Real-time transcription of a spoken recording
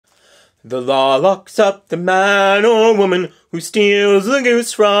The law locks up the man or woman who steals the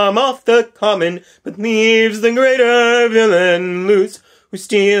goose from off the common, but leaves the greater villain loose, who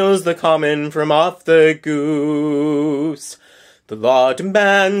steals the common from off the goose. The law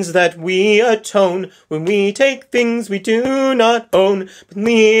demands that we atone when we take things we do not own, but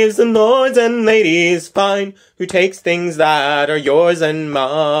leaves the lords and ladies fine, who takes things that are yours and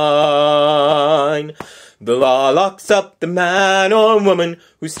mine. The law locks up the man or woman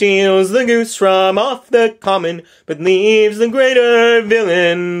who steals the goose from off the common, but leaves the greater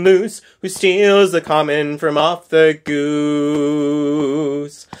villain loose, who steals the common from off the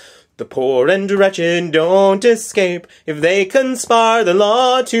goose. The poor and wretched don't escape if they conspire the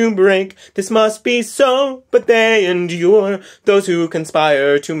law to break. This must be so, but they endure, those who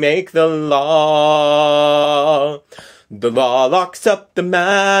conspire to make the law. The law locks up the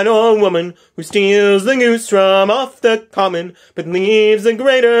man or woman who steals the goose from off the common, but leaves the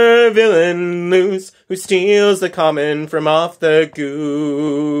greater villain loose, who steals the common from off the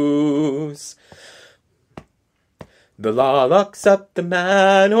goose. The law locks up the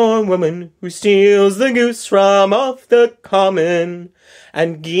man or woman who steals the goose from off the common,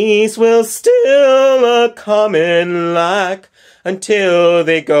 and geese will still a common lack until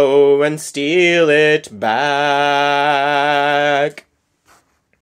they go and steal it back.